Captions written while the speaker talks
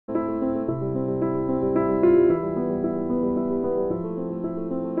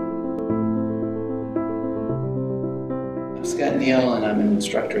Scott Neill, and I'm an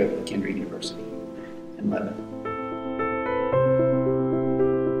instructor at McKendree University in Lebanon.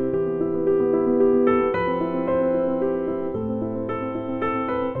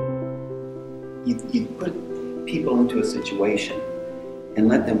 You put people into a situation and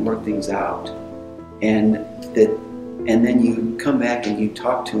let them work things out, and then you come back and you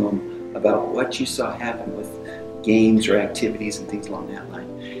talk to them about what you saw happen with games or activities and things along that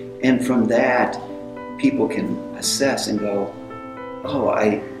line. And from that, people can assess and go, oh,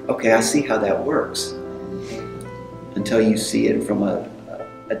 okay, I see how that works. Until you see it from a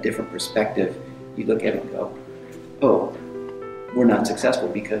different perspective, you look at it and go, oh, we're not successful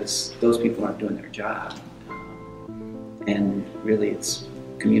because those people aren't doing their job. And really it's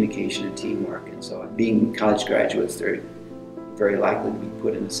communication and teamwork. And so being college graduates, they're very likely to be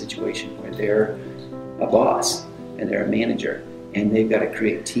put in a situation where they're a boss and they're a manager, and they've got to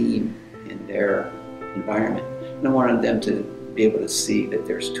create team in their environment. And I wanted them to be able to see that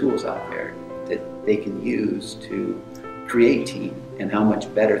there's tools out there that they can use to create team, and how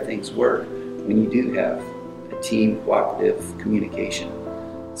much better things work when you do have a team cooperative communication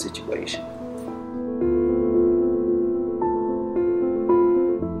situation.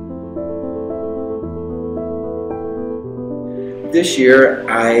 This year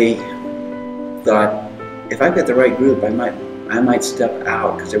I thought, if I've got the right group, I might step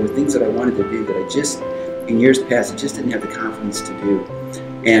out, because there were things that I wanted to do that I just, in years past, I just didn't have the confidence to do.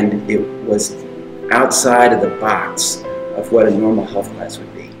 And it was outside of the box of what a normal health class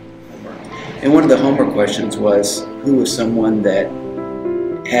would be. And one of the homework questions was, who was someone that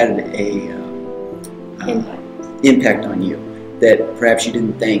had a impact on you that perhaps you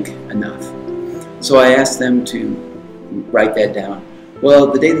didn't thank enough? So I asked them to write that down.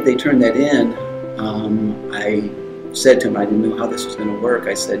 Well, the day that they turned that in, I said to them, I didn't know how this was going to work.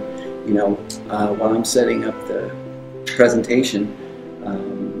 I said, you know, while I'm setting up the presentation,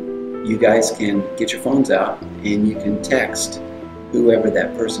 you guys can get your phones out and you can text whoever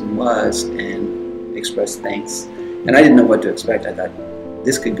that person was and express thanks. And I didn't know what to expect. I thought,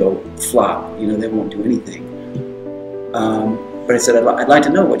 this could go flop, you know, they won't do anything. But I said, I'd like to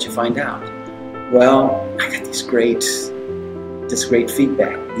know what you find out. Well, I got this great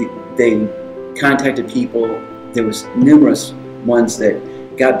feedback. They contacted people. There was numerous ones that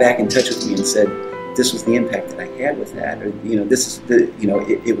got back in touch with me and said, this was the impact that I had with that, or you know, this is the, you know,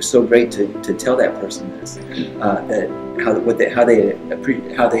 it was so great to tell that person this, that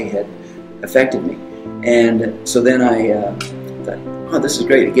how they had affected me. And so then I thought, oh, this is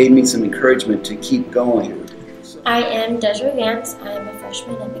great. It gave me some encouragement to keep going. I am Desiree Vance. I am a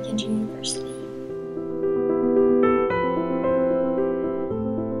freshman at McKendree University.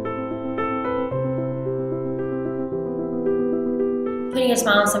 Putting a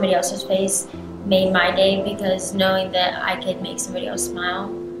smile on somebody else's face made my day, because knowing that I could make somebody else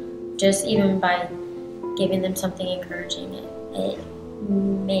smile, just even by giving them something encouraging, it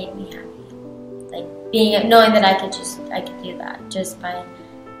made me happy. Like knowing that I could do that just by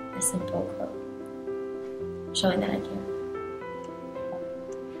a simple quote, showing that I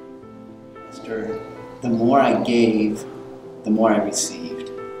care. The more I gave, the more I received,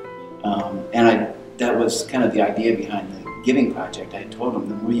 and that was kind of the idea behind the Giving Project. I told them,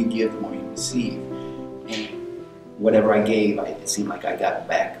 the more you give, the more you receive. And whatever I gave, it seemed like I got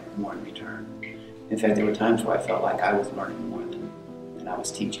back more in return. In fact, there were times where I felt like I was learning more than I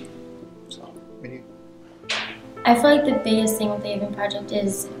was teaching. So, I feel like the biggest thing with the Giving Project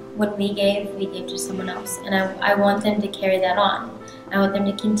is when we gave to someone else. And I want them to carry that on. I want them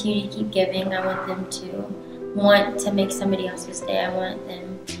to continue to keep giving. I want them to want to make somebody else's day. I want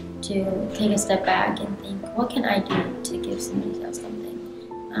them to take a step back and think, what can I do to give somebody else something?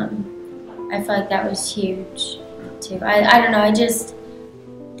 I feel like that was huge too. I don't know,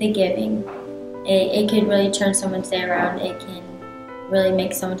 the giving, it could really turn someone's day around. It can really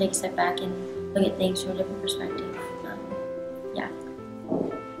make someone take a step back and look at things from a different perspective. Yeah.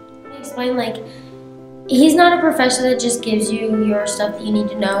 Explain, like, he's not a professor that just gives you your stuff that you need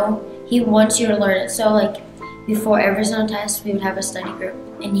to know. He wants you to learn it. So like, before every single test, we would have a study group,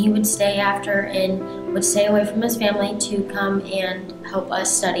 and he would stay after and would stay away from his family to come and help us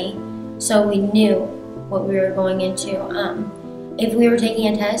study, so we knew what we were going into. If we were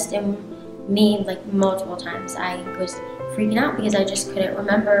taking a test, and me, like multiple times, I was freaking out because I just couldn't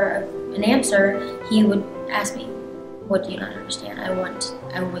remember an answer, he would ask me, what do you not understand? I want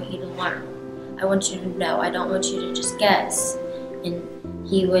you to learn. I want you to know. I don't want you to just guess. And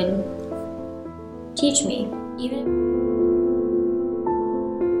he would teach me.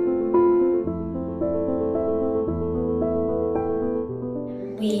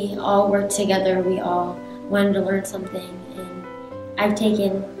 We all worked together. We all wanted to learn something. And I've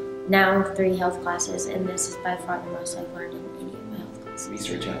taken now 3 health classes, and this is by far the most I've learned in any of my health classes.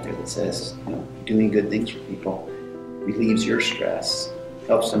 Research out there that says, doing good things for people relieves your stress,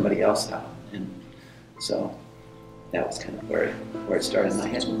 helps somebody else out. And so that was kind of where it started in my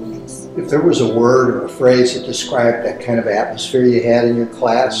head. If there was a word or a phrase that described that kind of atmosphere you had in your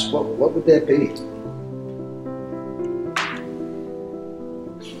class, what would that be?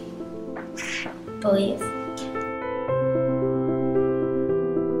 Belief.